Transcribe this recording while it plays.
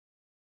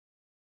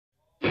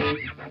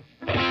CrossFit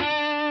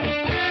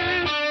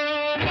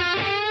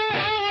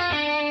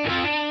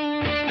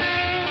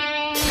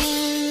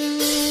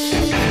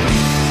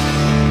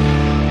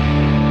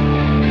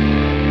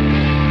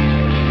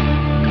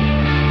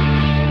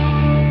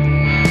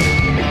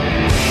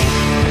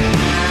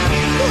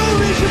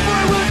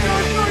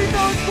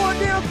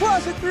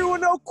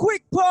 310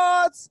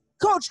 QuickPods.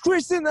 Coach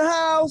Chris in the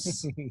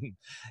house.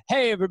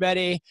 Hey,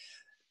 everybody.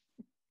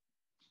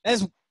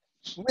 As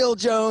Will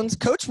Jones,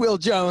 Coach Will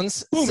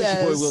Jones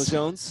says, Boy Will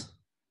Jones.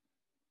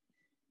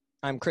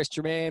 I'm Chris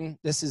Germain.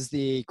 This is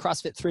the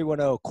CrossFit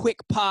 310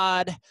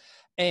 QuickPod,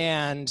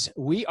 and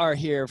we are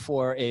here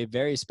for a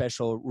very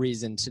special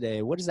reason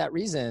today. What is that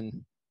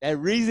reason? That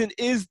reason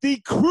is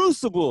the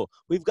Crucible.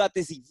 We've got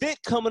this event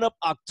coming up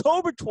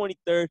October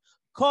 23rd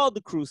called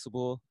the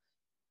Crucible.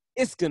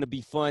 It's going to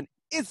be fun.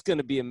 It's going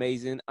to be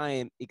amazing. I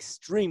am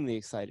extremely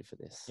excited for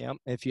this. Yep.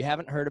 If you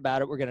haven't heard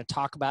about it, we're going to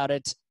talk about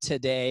it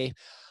today.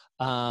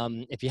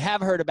 If you have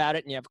heard about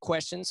it and you have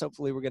questions,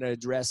 hopefully we're going to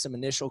address some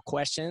initial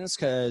questions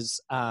because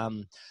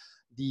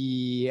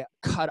the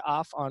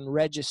cutoff on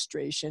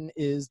registration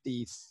is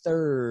the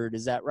 3rd.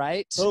 Is that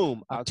right?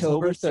 Boom.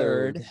 October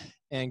 3rd.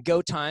 And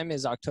go time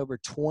is October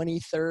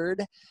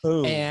 23rd.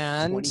 Boom.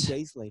 And 20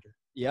 days later.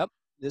 Yep.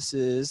 This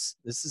is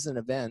an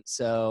event.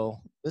 So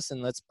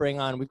listen, let's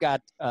bring on, we've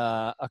got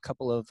a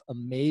couple of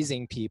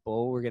amazing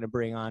people we're going to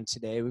bring on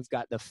today. We've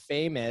got the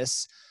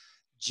famous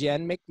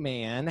Jen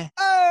McMahon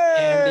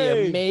and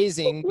the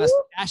amazing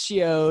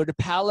mustachioed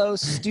Paolo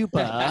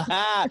Stupa.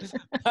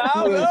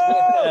 Who is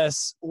with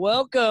us.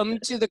 Welcome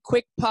to the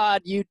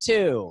QuickPod, you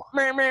two.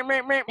 Thank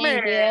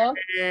you.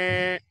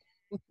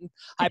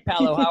 Hi,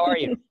 Paolo. How are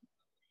you?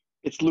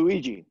 It's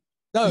Luigi.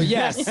 Oh,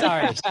 yes.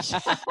 Sorry.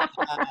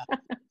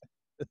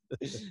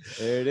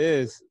 There it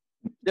is.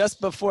 Just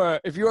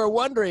before, if you were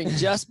wondering,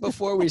 just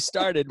before we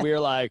started, we were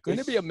like,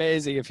 wouldn't it be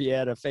amazing if he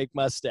had a fake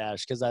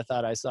mustache? Because I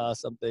thought I saw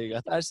something. I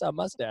thought I saw a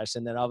mustache.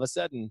 And then all of a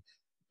sudden,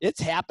 it's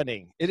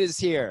happening. It is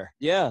here.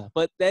 Yeah,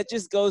 but that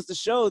just goes to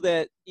show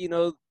that, you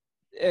know,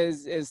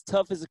 as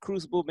tough as a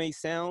Crucible may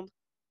sound,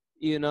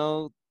 you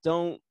know,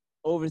 don't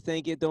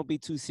overthink it. Don't be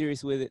too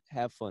serious with it.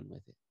 Have fun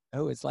with it.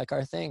 Oh, it's like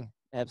our thing.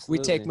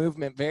 Absolutely. We take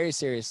movement very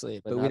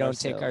seriously, but we don't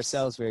take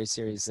ourselves very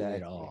seriously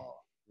at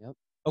all. Yep.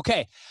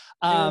 Okay.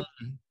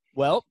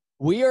 Well,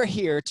 we are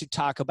here to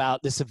talk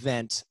about this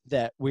event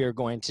that we are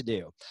going to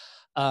do.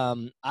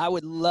 I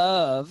would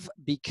love,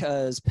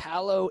 because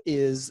Paolo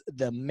is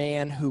the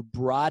man who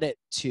brought it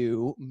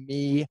to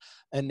me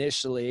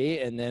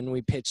initially, and then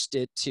we pitched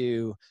it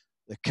to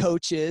the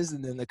coaches,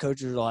 and then the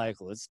coaches were like,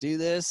 let's do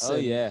this. Oh,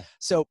 yeah.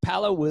 So,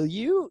 Paolo, will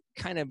you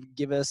kind of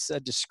give us a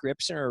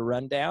description or a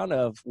rundown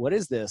of what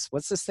is this?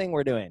 What's this thing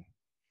we're doing?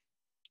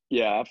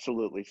 Yeah,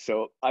 absolutely.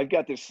 So I've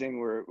got this thing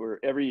where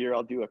every year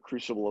I'll do a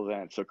Crucible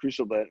event. So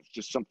Crucible event is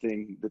just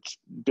something that's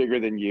bigger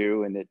than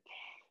you. And it,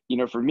 you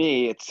know, for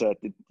me, it's to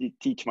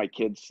teach my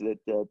kids that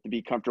to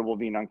be comfortable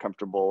being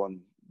uncomfortable, and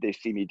they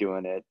see me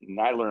doing it, and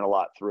I learn a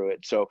lot through it.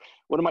 So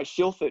one of my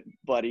SealFit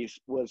buddies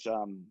was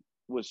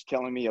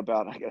telling me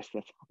about, I guess,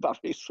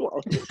 about me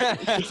swallowing.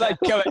 It's like,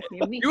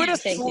 you would have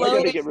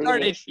slowly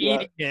started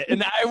eating it,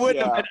 and I would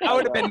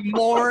have been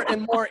more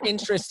and more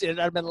interested.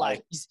 I'd have been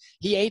like,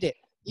 he ate it.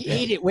 He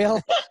ate it,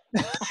 Will.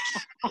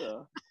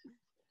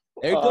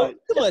 There goes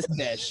the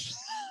mustache.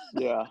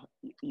 Yeah,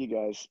 you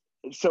guys.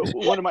 So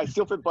one of my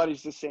SealFit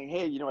buddies is saying,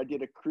 hey, you know, I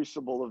did a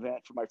Crucible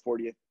event for my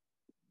 48th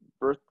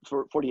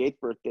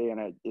birthday, and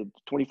I did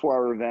a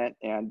 24-hour event,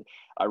 and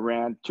I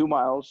ran 2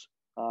 miles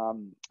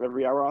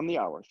every hour on the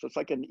hour. So it's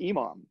like an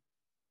EMOM.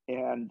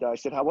 And I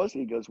said, how was it?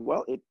 He goes,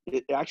 well,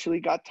 it actually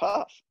got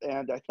tough.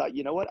 And I thought,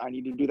 you know what? I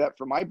need to do that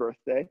for my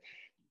birthday.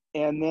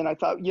 And then I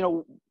thought, you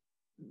know,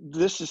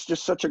 this is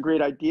just such a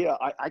great idea.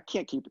 I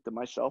can't keep it to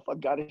myself. I've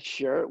got to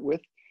share it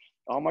with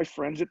all my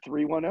friends at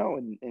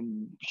 310.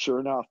 And sure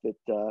enough,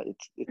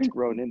 it's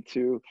grown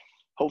into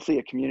hopefully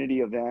a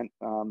community event.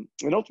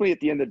 And hopefully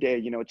at the end of the day,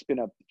 you know, it's been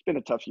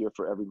a tough year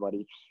for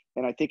everybody.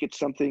 And I think it's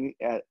something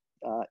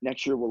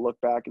next year we'll look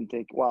back and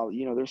think, wow,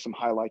 you know, there's some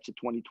highlights of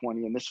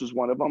 2020, and this was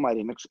one of them. I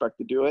didn't expect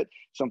to do it.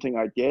 Something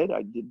I did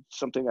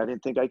something I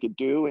didn't think I could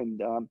do. And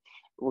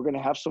we're going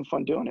to have some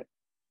fun doing it.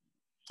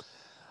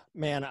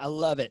 Man, I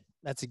love it.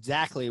 That's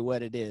exactly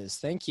what it is.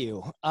 Thank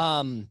you.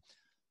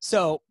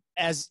 So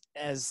as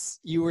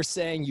you were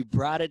saying, you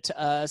brought it to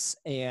us,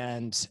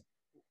 and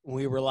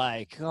we were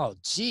like, oh,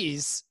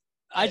 geez.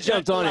 I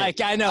jumped on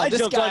it. I know. I this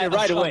jumped guy, on it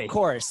right away. Of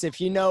course, if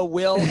you know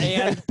Will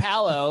and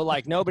Paolo,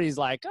 like nobody's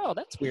like, oh,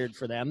 that's weird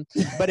for them.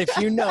 But if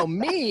you know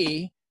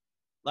me,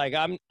 like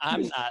I'm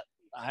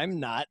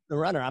not the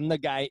runner. I'm the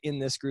guy in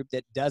this group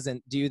that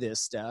doesn't do this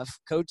stuff.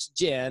 Coach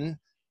Jen,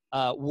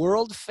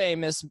 world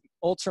famous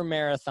ultra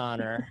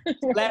marathoner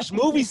 /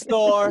 movie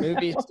star.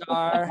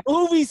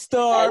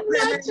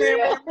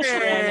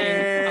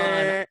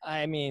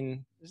 I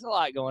mean, there's a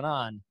lot going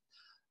on.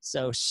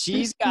 So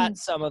she's got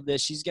some of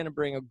this. She's going to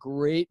bring a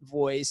great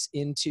voice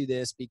into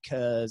this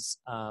because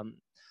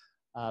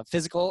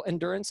physical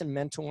endurance and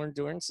mental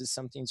endurance is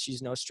something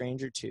she's no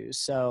stranger to.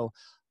 So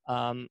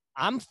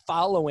I'm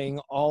following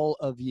all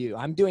of you.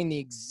 I'm doing the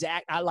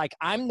exact,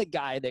 I'm the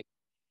guy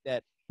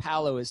that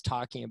Paolo is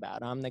talking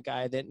about. I'm the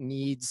guy that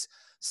needs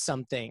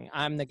something.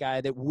 I'm the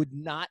guy that would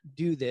not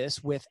do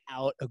this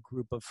without a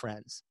group of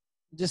friends.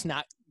 Just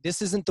not,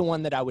 this isn't the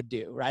one that I would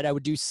do, right? I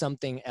would do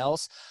something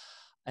else.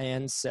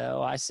 And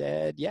so I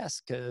said yes,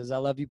 because I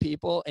love you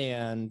people.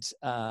 And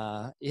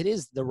it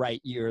is the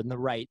right year and the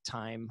right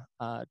time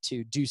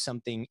to do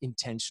something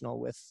intentional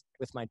with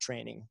my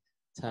training.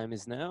 Time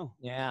is now.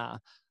 Yeah.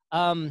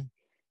 So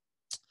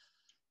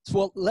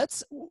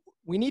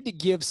we need to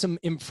give some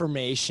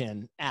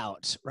information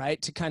out, right?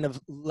 To kind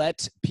of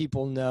let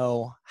people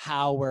know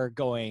how we're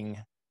going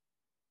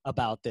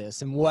about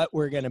this and what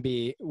we're going to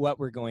be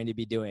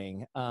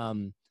doing.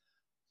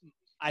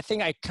 I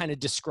think I kind of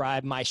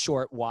described my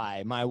short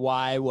why. My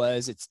why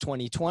was it's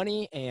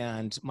 2020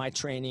 and my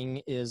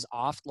training is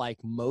off like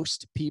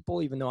most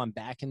people, even though I'm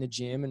back in the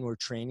gym and we're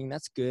training,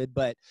 that's good,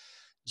 but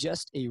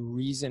just a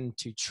reason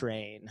to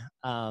train.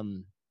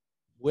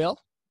 Will,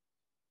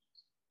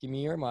 give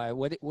me your why.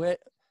 What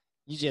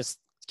you just,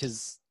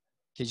 cause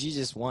you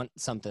just want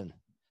something.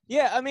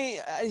 Yeah,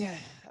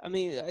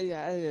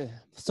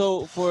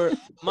 so for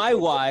my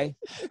why,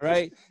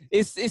 right?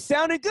 It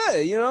sounded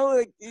good,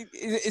 like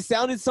it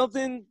sounded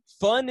something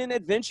fun and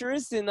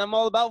adventurous, and I'm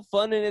all about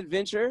fun and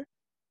adventure.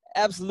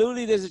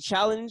 Absolutely, there's a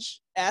challenge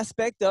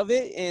aspect of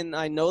it, and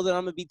I know that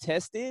I'm gonna be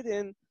tested,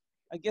 and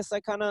I guess I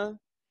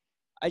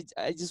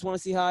just want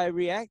to see how I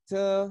react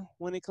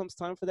when it comes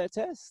time for that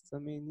test.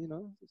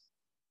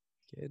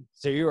 Good.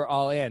 So you were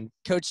all in.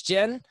 Coach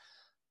Jen,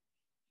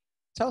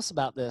 tell us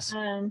about this.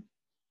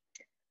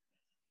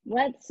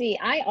 Let's see.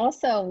 I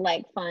also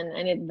like fun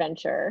and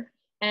adventure,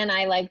 and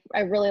I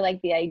really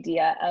like the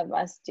idea of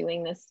us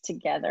doing this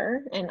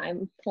together, and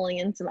I'm pulling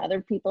in some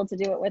other people to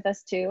do it with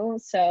us too.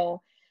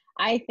 So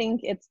I think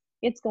it's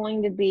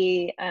going to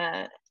be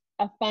a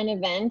fun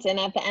event, and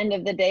at the end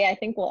of the day, I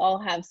think we'll all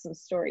have some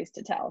stories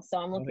to tell. So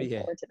I'm looking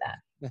forward to that.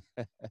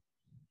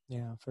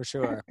 Yeah, for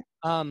sure.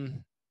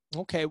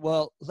 Okay,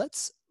 well,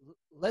 let's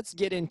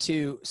get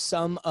into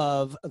some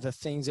of the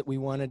things that we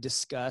want to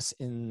discuss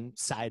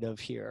inside of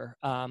here.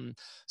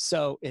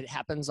 So it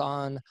happens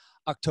on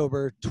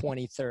October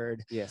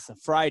 23rd. Yes, a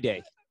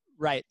Friday.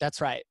 Right,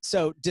 that's right.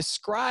 So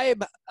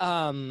describe,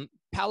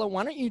 Paolo,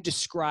 why don't you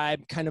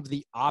describe kind of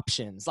the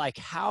options? Like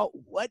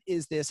what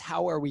is this?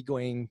 How are we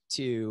going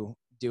to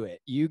do it?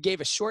 You gave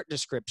a short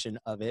description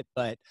of it,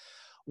 but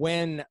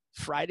when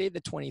Friday the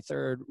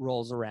 23rd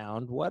rolls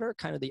around, what are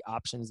kind of the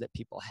options that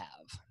people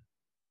have?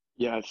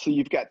 Yeah, so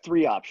you've got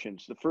three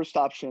options. The first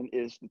option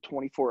is the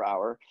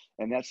 24-hour,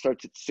 and that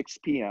starts at 6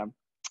 p.m.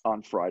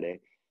 on Friday.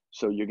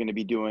 So you're going to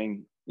be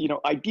doing,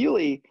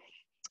 ideally,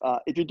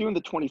 if you're doing the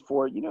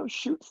 24,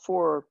 shoot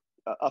for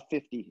a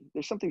 50.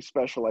 There's something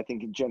special, I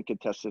think, Jen could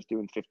test this,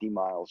 doing 50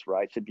 miles,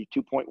 right? So it'd be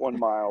 2.1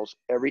 miles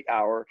every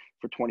hour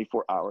for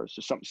 24 hours.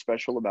 There's something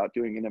special about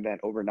doing an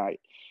event overnight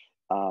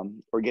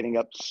or getting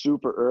up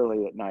super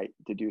early at night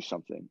to do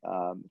something.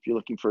 If you're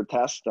looking for a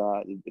test,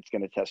 it's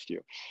going to test you.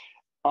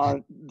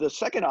 The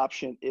second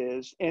option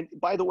is, and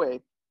by the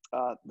way,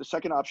 the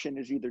second option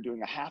is either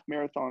doing a half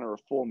marathon or a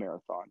full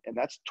marathon, and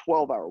that's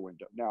 12-hour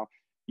window. Now,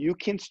 you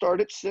can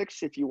start at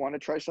 6 if you want to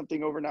try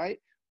something overnight,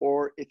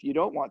 or if you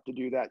don't want to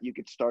do that, you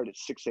could start at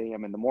 6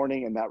 a.m. in the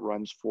morning, and that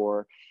runs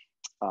for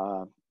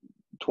 12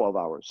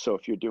 hours. So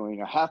if you're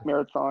doing a half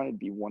marathon, it'd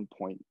be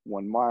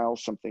 1.1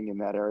 miles, something in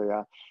that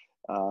area,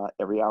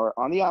 every hour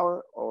on the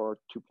hour, or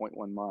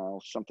 2.1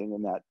 miles, something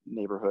in that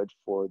neighborhood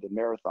for the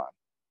marathon.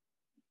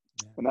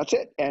 And that's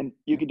it. And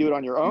you can do it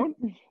on your own.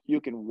 You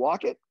can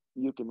walk it.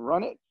 You can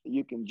run it.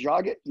 You can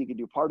jog it. You can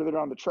do part of it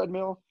on the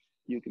treadmill.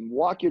 You can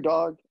walk your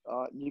dog.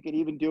 You can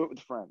even do it with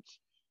friends.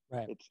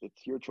 Right.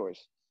 It's your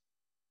choice.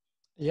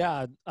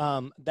 Yeah.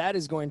 That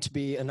is going to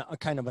be a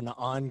kind of an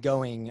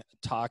ongoing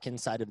talk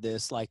inside of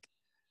this. Like,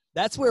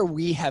 that's where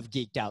we have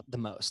geeked out the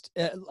most.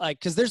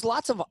 Cause there's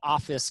lots of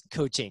office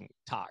coaching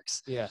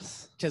talks.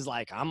 Yes. Cause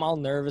I'm all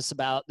nervous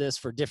about this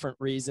for different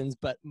reasons,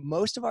 but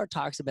most of our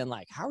talks have been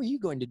like, how are you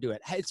going to do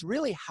it? It's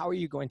really, how are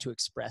you going to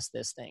express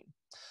this thing?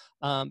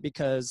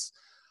 Because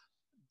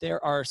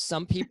there are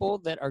some people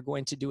that are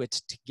going to do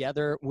it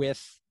together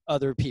with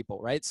other people,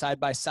 right? Side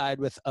by side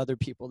with other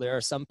people. There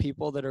are some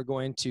people that are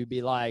going to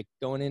be like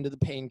going into the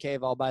pain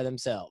cave all by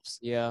themselves.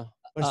 Yeah.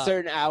 Or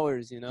certain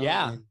hours,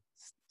 Yeah.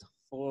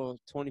 For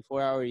a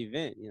 24-hour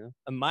event,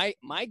 My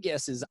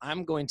guess is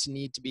I'm going to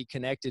need to be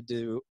connected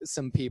to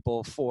some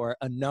people for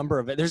a number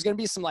of it. There's going to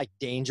be some like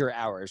danger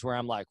hours where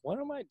I'm like, what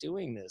am I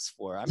doing this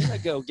for? I'm going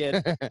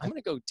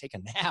to go take a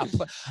nap,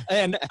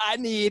 and I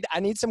need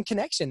some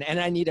connection, and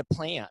I need a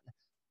plan.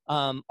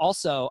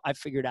 Also, I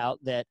figured out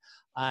that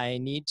I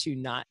need to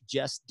not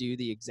just do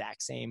the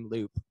exact same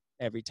loop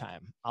every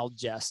time. I'll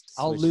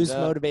lose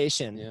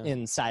motivation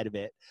inside of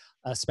it,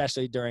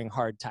 especially during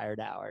hard,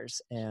 tired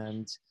hours.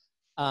 And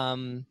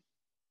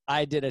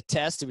I did a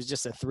test. It was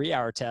just a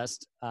 3-hour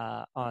test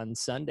on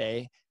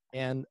Sunday.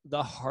 And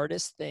the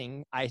hardest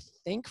thing, I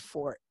think,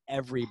 for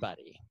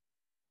everybody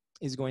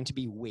is going to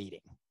be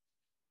waiting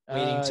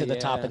to the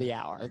top of the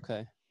hour.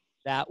 Okay.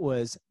 that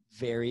was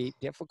very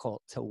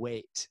difficult to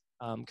wait.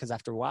 Because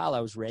after a while I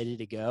was ready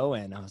to go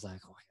and I was like,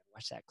 oh, I gotta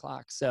watch that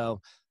clock. So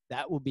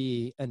that will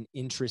be an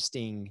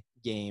interesting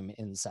game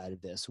inside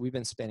of this. We've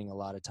been spending a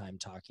lot of time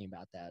talking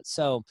about that.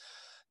 So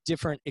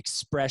different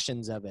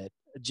expressions of it.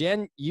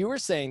 Jen, you were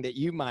saying that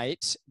you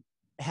might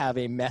have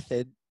a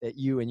method that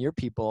you and your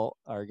people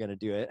are going to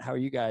do it. How are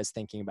you guys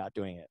thinking about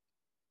doing it?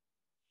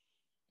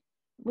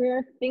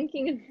 We're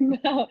thinking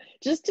about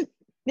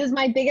because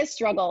my biggest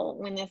struggle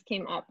when this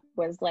came up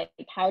was like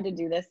how to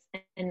do this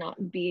and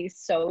not be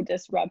so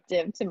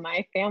disruptive to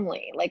my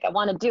family. Like I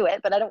want to do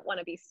it, but I don't want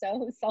to be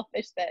so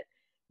selfish that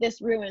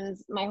this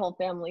ruins my whole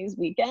family's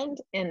weekend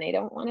and they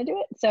don't want to do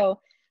it. So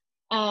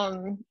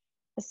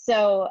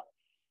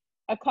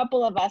a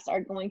couple of us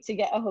are going to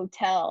get a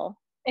hotel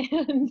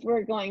and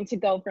we're going to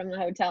go from the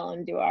hotel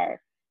and do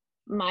our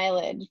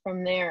mileage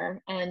from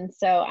there. And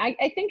so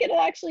I think it'll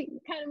actually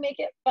kind of make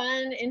it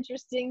fun,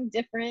 interesting,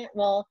 different.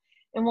 We'll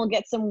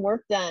get some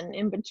work done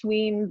in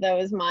between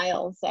those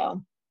miles.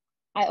 So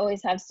I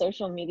always have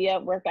social media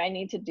work I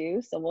need to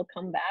do. So we'll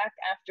come back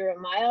after a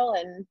mile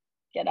and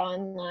get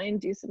online,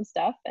 do some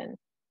stuff, and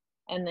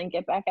then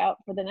get back out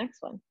for the next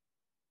one.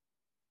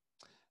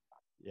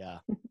 Yeah.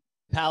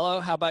 Paolo,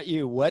 how about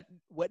you? What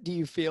do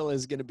you feel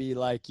is going to be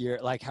like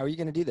how are you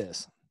going to do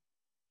this?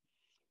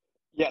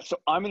 Yeah, so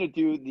I'm going to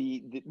do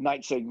the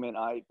night segment.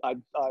 I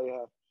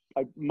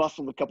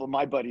muscled a couple of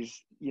my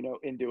buddies,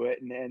 into it,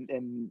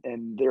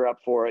 and they're up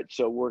for it.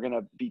 So we're going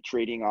to be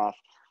trading off.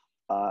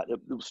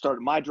 We'll start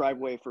at my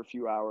driveway for a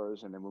few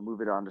hours, and then we'll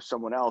move it on to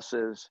someone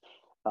else's.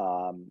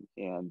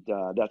 And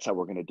that's how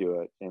we're going to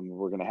do it, and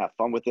we're going to have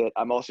fun with it.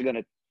 I'm also going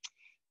to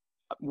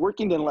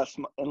working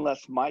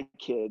unless my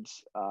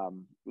kids,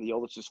 the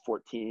oldest is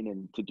 14,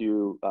 and to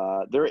do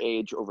their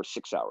age over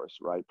 6 hours,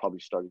 right? Probably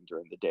starting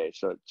during the day.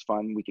 So it's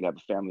fun. We can have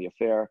a family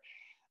affair,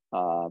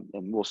 and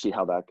we'll see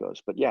how that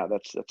goes. But yeah,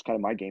 that's kind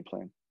of my game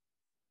plan.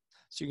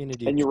 So you're going to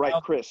do. And you're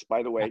right, Chris,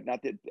 by the way,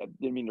 not that I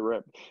didn't mean to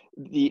rip.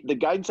 The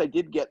guidance I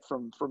did get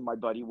from my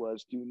buddy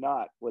was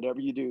whatever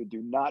you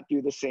do not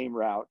do the same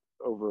route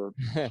over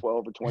 12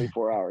 or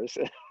 24 hours.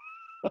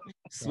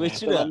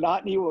 Switch it up. The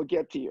monotony will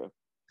get to you.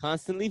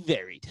 Constantly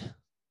varied.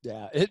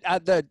 Yeah,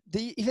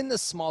 even the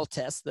small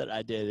test that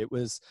I did, it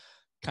was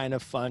kind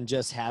of fun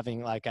just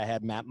having I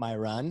had mapped my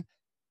run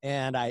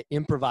and I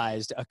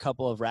improvised a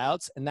couple of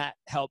routes and that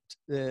helped.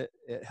 It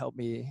helped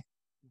me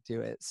do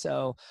it.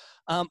 So,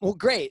 well,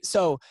 great.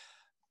 So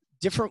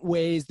different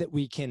ways that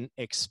we can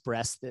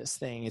express this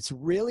thing. It's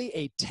really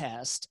a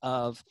test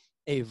of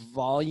a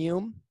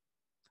volume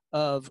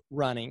of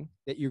running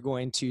that you're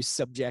going to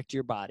subject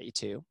your body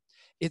to.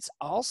 It's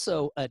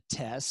also a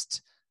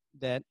test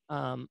that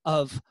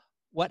of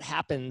what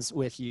happens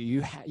with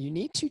you. You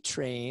need to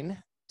train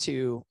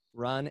to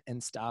run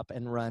and stop,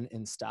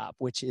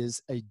 which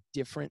is a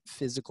different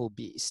physical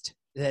beast.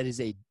 That is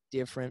a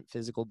different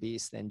physical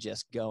beast than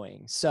just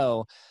going.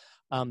 So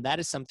that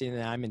is something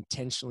that I'm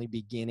intentionally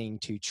beginning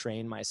to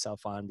train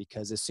myself on,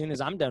 because as soon as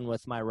I'm done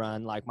with my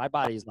run, my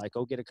body's like,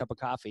 oh, get a cup of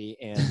coffee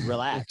and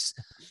relax.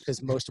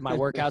 Because most of my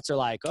workouts are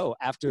like, oh,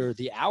 after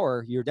the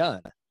hour, you're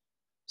done.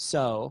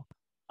 So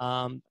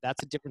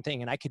that's a different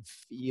thing. And I could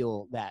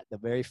feel that the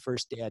very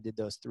first day I did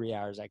those 3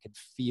 hours, I could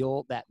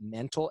feel that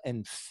mental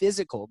and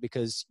physical,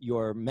 because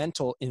your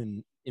mental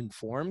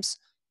informs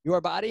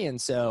your body.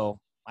 And so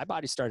my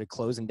body started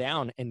closing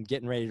down and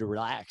getting ready to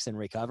relax and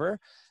recover.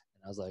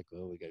 And I was like,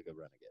 oh, we got to go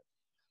run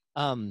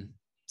again.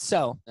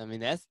 So, I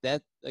mean, that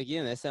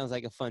sounds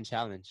like a fun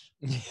challenge.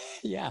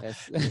 Yeah,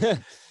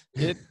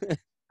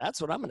 that's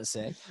what I'm going to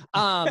say.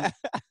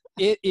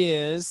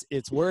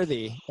 It's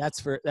worthy. That's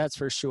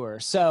for sure.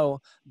 So,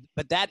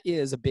 but that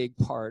is a big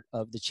part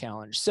of the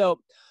challenge. So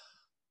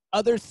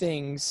other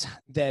things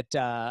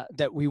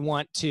that we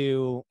want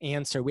to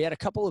answer, we had a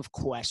couple of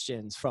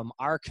questions from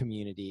our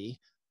community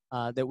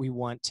that we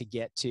want to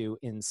get to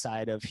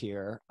inside of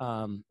here.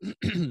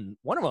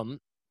 One of them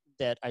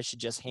that I should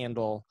just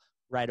handle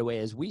right away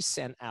is we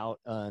sent out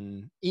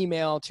an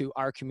email to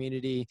our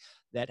community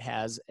that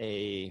has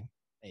a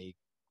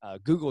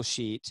Google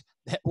sheet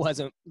that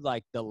wasn't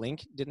the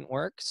link didn't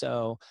work.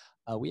 So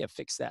we have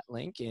fixed that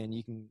link, and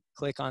you can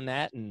click on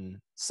that and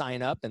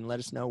sign up and let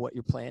us know what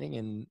you're planning,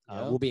 and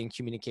we'll be in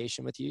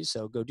communication with you.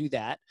 So go do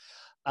that.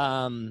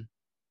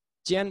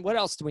 Jen, what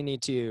else do we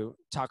need to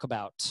talk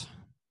about?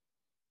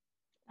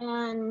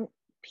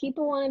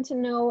 People wanted to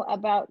know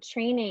about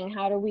training.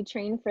 How do we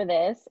train for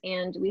this?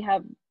 And we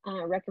have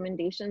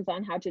recommendations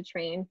on how to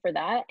train for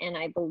that. And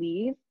I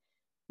believe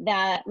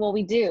that,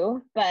 we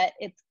do, but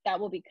that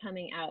will be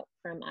coming out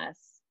from us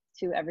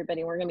to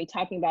everybody. We're going to be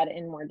talking about it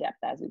in more depth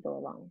as we go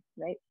along,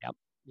 right? Yep.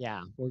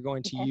 Yeah. We're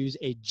going to use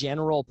a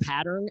general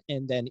pattern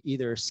and then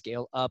either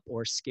scale up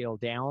or scale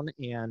down.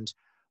 And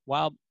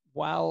while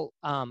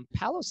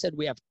Paolo said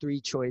we have 3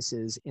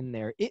 choices in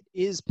there, it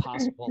is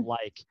possible,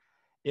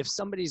 if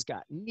somebody's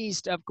got knee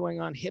stuff going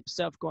on, hip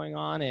stuff going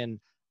on, and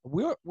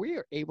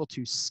we're able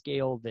to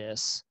scale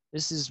this.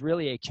 This is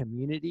really a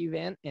community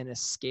event and a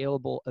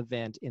scalable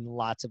event in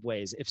lots of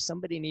ways. If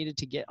somebody needed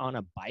to get on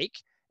a bike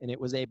and it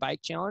was a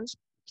bike challenge,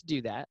 to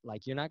do that.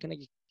 Like, you're not going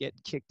to get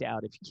kicked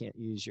out if you can't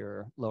use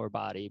your lower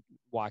body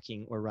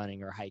walking or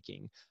running or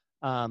hiking.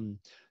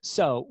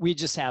 So we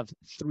just have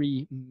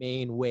 3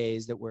 main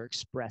ways that we're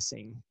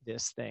expressing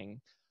this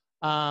thing.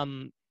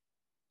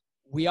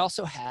 We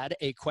also had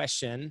a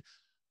question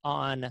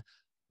on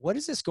what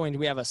is this going to,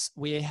 we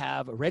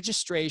have a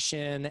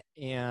registration,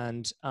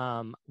 and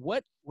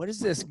what is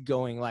this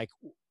going, like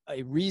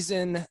a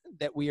reason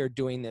that we are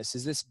doing this?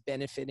 Is this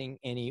benefiting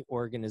any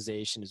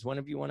organization? Does one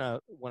of you want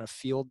to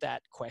field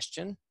that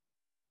question?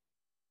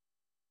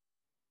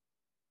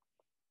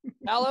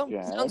 Paolo,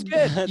 sounds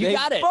good. You They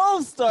got it.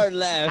 both start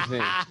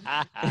laughing.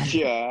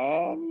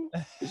 Jen.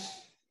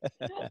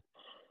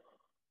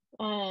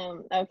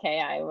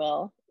 Okay, I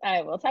will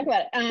talk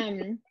about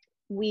it.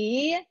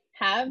 We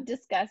have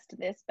discussed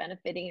this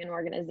benefiting an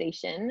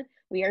organization.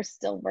 We are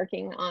still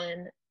working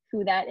on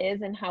who that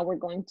is and how we're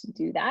going to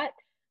do that,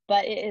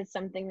 but it is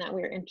something that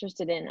we're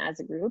interested in as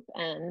a group.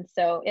 And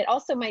so it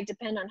also might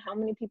depend on how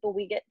many people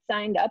we get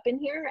signed up in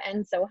here,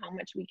 and so how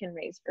much we can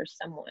raise for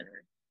someone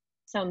or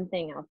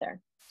something out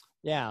there.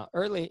 Yeah,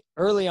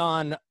 early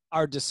on,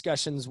 our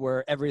discussions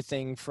were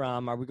everything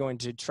from, are we going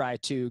to try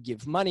to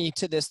give money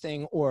to this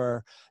thing,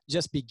 or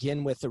just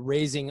begin with the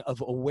raising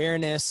of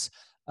awareness?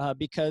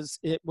 Because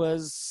it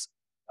was,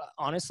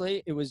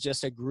 honestly, it was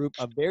just a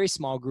very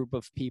small group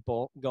of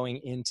people going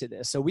into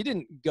this. So we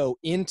didn't go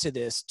into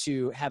this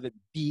to have it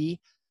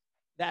be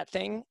that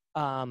thing,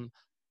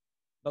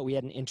 but we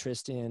had an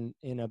interest in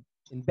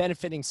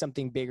benefiting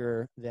something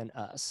bigger than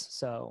us.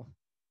 So.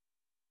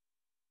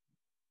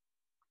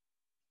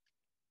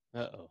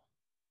 Uh-oh.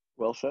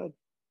 Well said.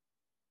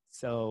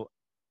 So,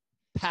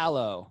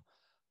 Paolo,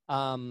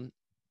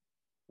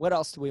 what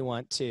else do we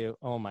want to?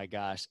 Oh my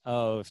gosh!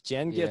 Oh, if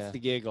Jen gets the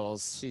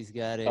giggles, she's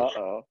got it.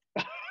 Uh-oh.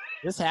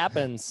 This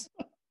happens.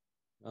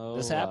 Oh,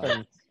 this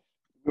happens.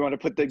 You want to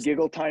put the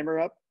giggle timer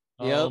up?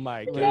 Yep. Oh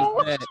my god!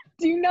 No,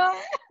 do not.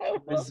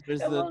 Where's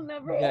It will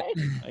never end.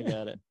 I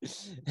got it.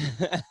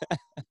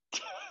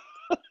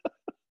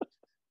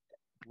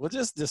 We'll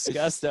just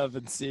discuss stuff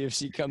and see if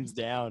she comes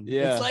down.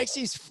 Yeah. It's like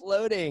she's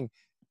floating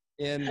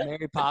in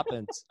Mary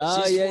Poppins.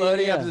 Oh, She's yeah,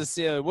 floating yeah, up yeah. to the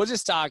ceiling. We'll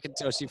just talk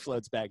until she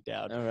floats back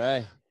down. All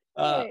right.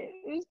 Okay,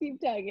 just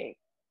keep talking.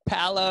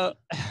 Paolo,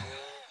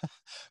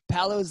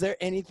 is there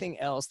anything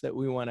else that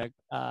we want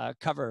to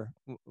cover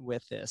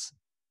with this?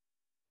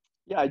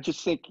 Yeah, I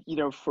just think,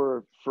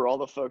 for all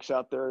the folks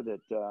out there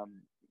that,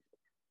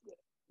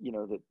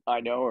 that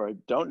I know or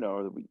don't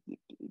know,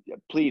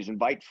 that please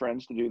invite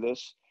friends to do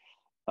this.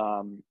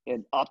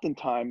 And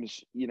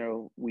oftentimes,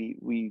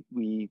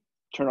 we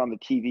turn on the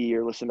TV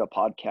or listen to a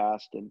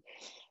podcast, and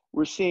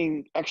we're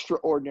seeing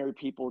extraordinary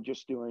people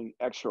just doing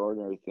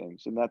extraordinary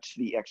things. And that's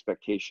the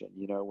expectation,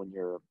 when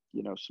you're,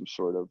 some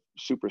sort of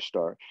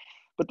superstar.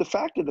 But the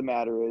fact of the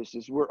matter is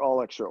we're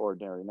all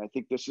extraordinary. And I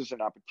think this is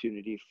an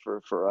opportunity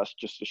for us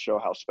just to show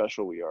how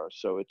special we are.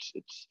 So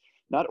it's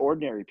not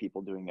ordinary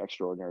people doing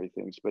extraordinary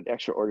things, but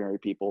extraordinary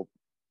people,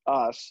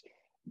 us,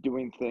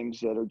 doing things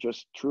that are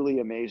just truly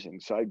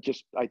amazing. So I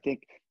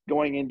think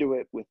going into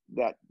it with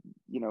that,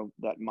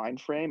 that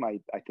mind frame, I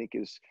think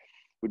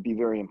would be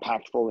very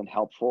impactful and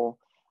helpful.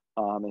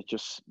 It's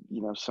just,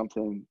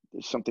 something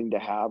to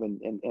have and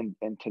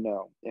to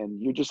know,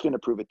 and you're just going to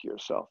prove it to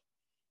yourself.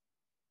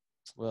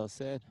 Well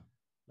said.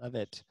 Love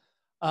it.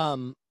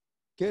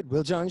 Good.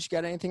 Will Jones, you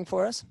got anything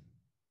for us?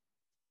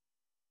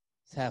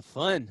 Let's have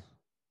fun.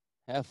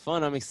 Have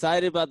fun. I'm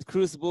excited about the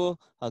Crucible,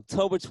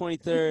 October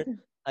 23rd.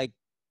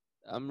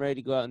 I'm ready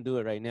to go out and do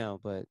it right now,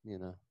 but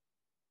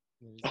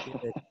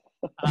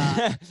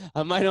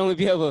I might only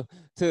be able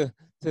to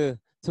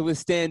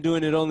withstand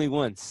doing it only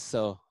once,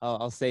 so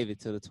I'll save it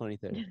till the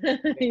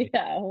 23rd.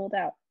 Yeah, hold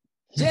out.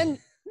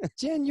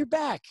 Jen, you're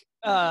back.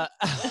 Back.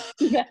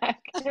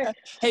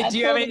 Hey, do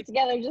you have any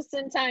together just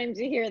in time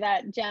to hear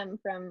that gem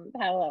from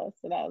Paolo?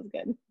 So that was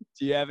good.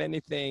 Do you have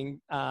anything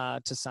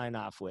to sign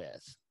off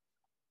with?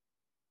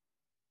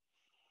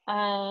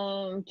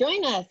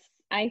 Join us.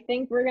 I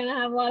think we're going to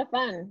have a lot of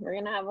fun. We're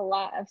going to have a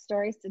lot of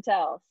stories to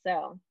tell.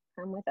 So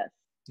come with us.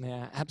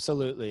 Yeah,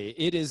 absolutely.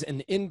 It is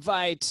an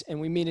invite, and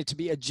we mean it to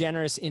be a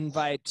generous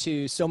invite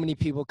to so many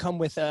people. Come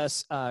with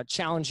us,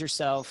 challenge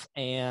yourself,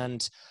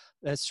 and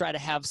let's try to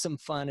have some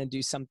fun and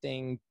do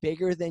something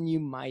bigger than you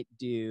might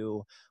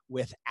do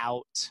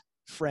without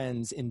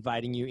friends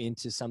inviting you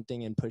into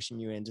something and pushing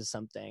you into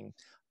something.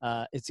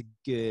 It's a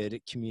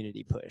good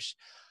community push.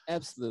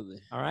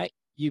 Absolutely. All right.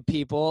 You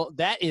people,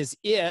 that is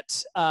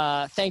it.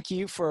 Thank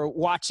you for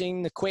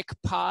watching the Quick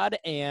Pod,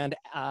 and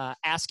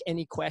ask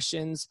any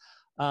questions.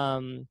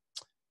 That's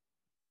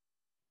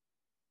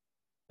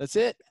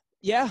it.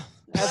 Yeah,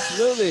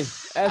 absolutely.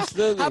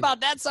 Absolutely. How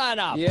about that sign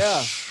off?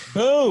 Yeah.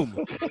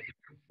 Boom.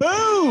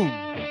 Boom.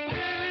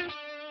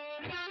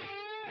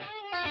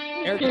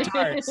 Air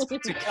guitars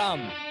to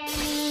come.